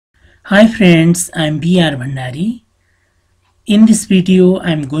Hi friends, I'm B.R. Bhandari. In this video,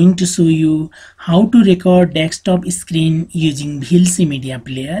 I'm going to show you how to record desktop screen using VLC media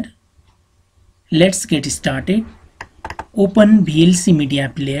player. Let's get started. Open VLC media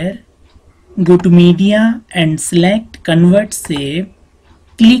player. Go to media and select convert save.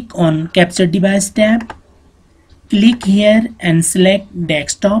 Click on capture device tab. Click here and select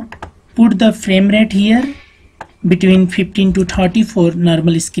desktop. Put the frame rate here between 15 to 34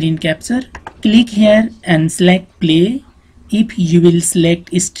 normal screen capture. Click here and select play. If you will select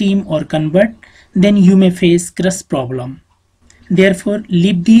stream or convert, then you may face crush problem. Therefore,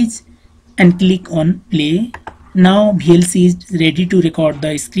 leave these and click on play. Now VLC is ready to record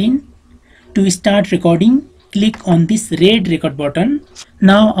the screen. To start recording, click on this red record button.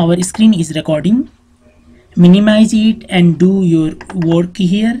 Now our screen is recording. Minimize it and do your work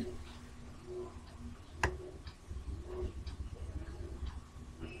here.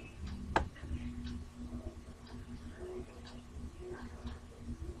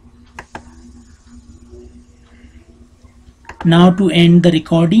 Now to end the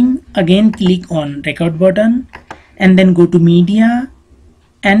recording, again click on record button and then go to media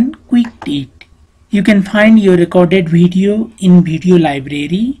and quit it. You can find your recorded video in video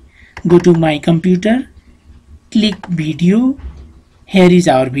library. Go to my computer, click video. Here is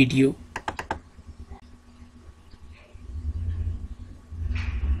our video.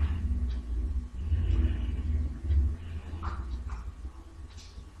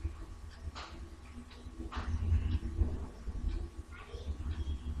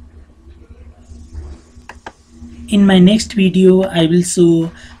 In my next video, I will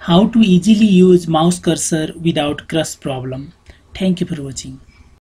show how to easily use mouse cursor without crush problem. Thank you for watching.